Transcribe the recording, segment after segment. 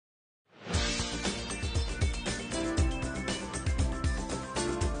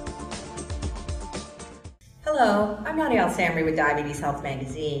Hello, I'm Nadia Al-Samarrie with Diabetes Health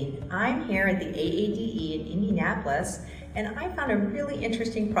Magazine. I'm here at the AADE in Indianapolis, and I found a really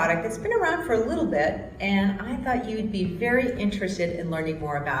interesting product that's been around for a little bit, and I thought you'd be very interested in learning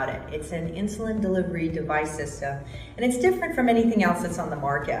more about it. It's an insulin delivery device system, and it's different from anything else that's on the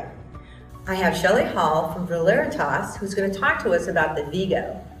market. I have Shelley Hall from Valeritas, who's going to talk to us about the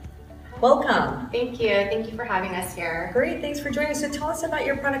Vigo. Welcome. Thank you. Thank you for having us here. Great, thanks for joining us. So tell us about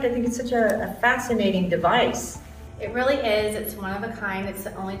your product. I think it's such a fascinating device. It really is. It's one of a kind. It's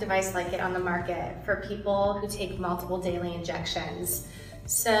the only device like it on the market for people who take multiple daily injections.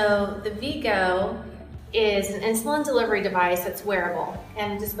 So the Vigo is an insulin delivery device that's wearable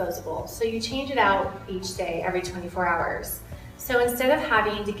and disposable. So you change it out each day, every 24 hours. So instead of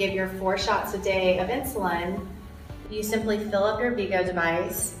having to give your 4 shots a day of insulin, you simply fill up your Vigo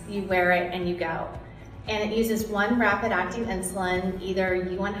device, you wear it, and you go. And it uses one rapid-acting insulin, either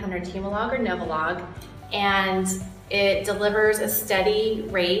U100 Humalog or Novolog, and it delivers a steady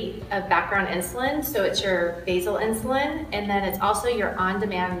rate of background insulin, so it's your basal insulin, and then it's also your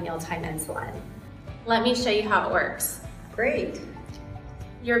on-demand mealtime insulin. Let me show you how it works. Great.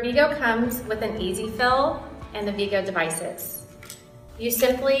 Your Vigo comes with an easy fill and the Vigo devices. You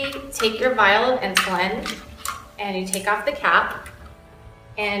simply take your vial of insulin, and you take off the cap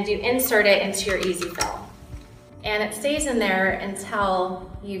and you insert it into your easy fill. And it stays in there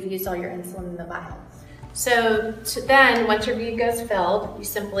until you've used all your insulin in the vial. So then, once your Vigo is filled, you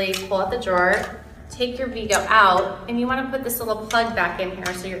simply pull out the drawer, take your Vigo out, and you want to put this little plug back in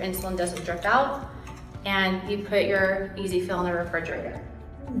here so your insulin doesn't drip out, and you put your easy fill in the refrigerator.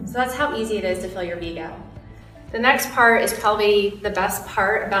 So that's how easy it is to fill your Vigo. The next part is probably the best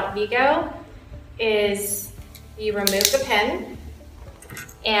part about Vigo is you remove the pin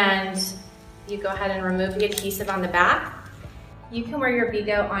and you go ahead and remove the adhesive on the back. You can wear your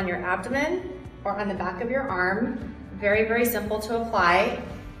Vigo on your abdomen or on the back of your arm. Very, very simple to apply.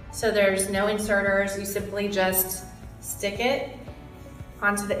 So there's no inserters. You simply just stick it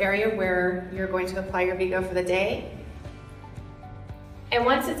onto the area where you're going to apply your Vigo for the day. And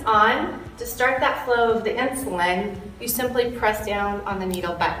once it's on, to start that flow of the insulin, you simply press down on the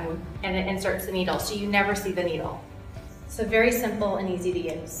needle button and it inserts the needle, so you never see the needle. So very simple and easy to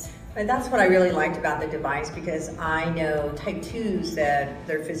use. And that's what I really liked about the device, because I know type 2s that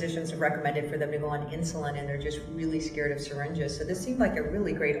their physicians have recommended for them to go on insulin and they're just really scared of syringes. So this seemed like a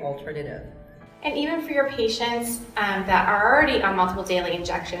really great alternative. And even for your patients that are already on multiple daily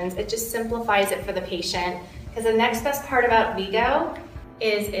injections, it just simplifies it for the patient, because the next best part about Vigo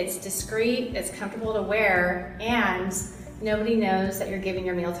is it's discreet, it's comfortable to wear, and nobody knows that you're giving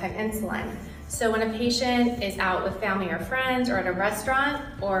your mealtime insulin. So when a patient is out with family or friends or at a restaurant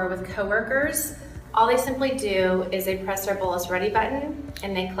or with coworkers, all they simply do is they press their bolus ready button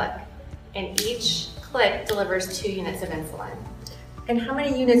and they click. And each click delivers 2 units of insulin. And how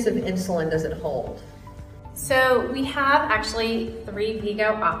many units of insulin does it hold? So we have actually 3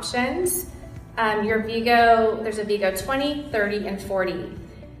 Vigo options. Your Vigo, there's a Vigo 20, 30, and 40.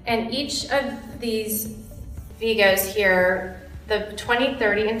 And each of these Vigos here, the 20,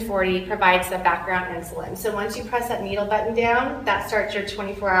 30, and 40 provides the background insulin. So once you press that needle button down, that starts your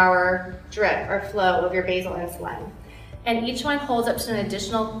 24-hour drip or flow of your basal insulin. And each one holds up to an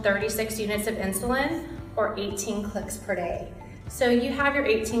additional 36 units of insulin or 18 clicks per day. So you have your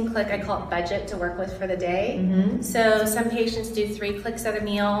 18 click, I call it budget, to work with for the day. So some patients do 3 clicks at a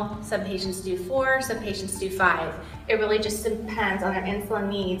meal, some patients do 4, some patients do 5. It really just depends on their insulin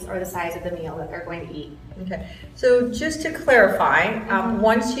needs or the size of the meal that they're going to eat. Okay, so just to clarify,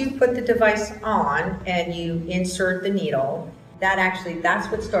 once you put the device on and you insert the needle, that's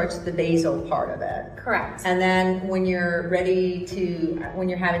what starts the basal part of it. Correct. And then when you're ready to, when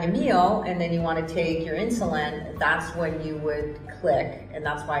you're having a meal and then you want to take your insulin, that's when you would click, and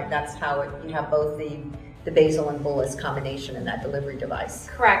that's how you have both the basal and bolus combination in that delivery device.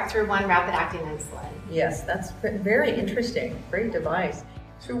 Correct, through one rapid-acting insulin. Yes, that's very interesting. Great device.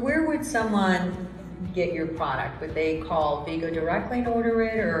 So where would someone get your product? Would they call Vigo directly and order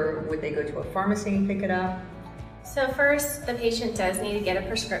it, or would they go to a pharmacy and pick it up? So first, the patient does need to get a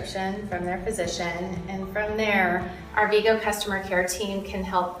prescription from their physician, and from there, our Vigo customer care team can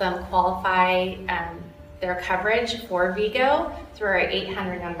help them qualify their coverage for Vigo through our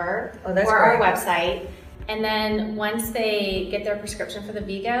 800 number or our website. And then once they get their prescription for the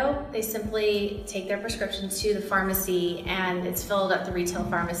Vigo, they simply take their prescription to the pharmacy, and it's filled at the retail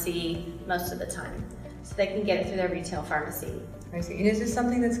pharmacy most of the time. So they can get it through their retail pharmacy. I see. And is this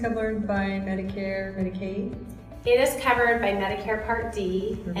something that's covered by Medicare, Medicaid? It is covered by Medicare Part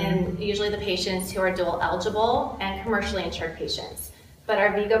D, and usually the patients who are dual eligible and commercially insured patients. but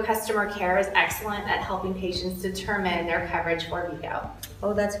our Vigo customer care is excellent at helping patients determine their coverage for Vigo.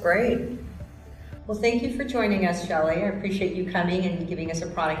 Oh, that's great. Well, thank you for joining us, Shelley. I appreciate you coming and giving us a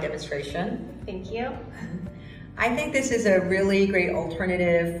product demonstration. Thank you. I think this is a really great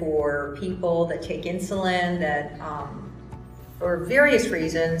alternative for people that take insulin that, for various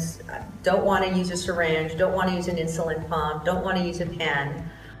reasons, don't want to use a syringe, don't want to use an insulin pump, don't want to use a pen.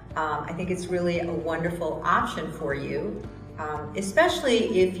 I think it's really a wonderful option for you,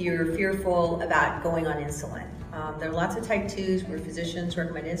 especially if you're fearful about going on insulin. There are lots of type 2s where physicians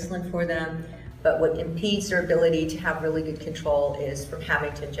recommend insulin for them, but what impedes their ability to have really good control is from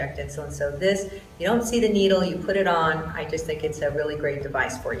having to inject insulin. So this, you don't see the needle, you put it on. I just think it's a really great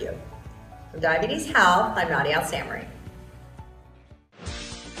device for you. From Diabetes Health, I'm Nadia Al-Samarrie.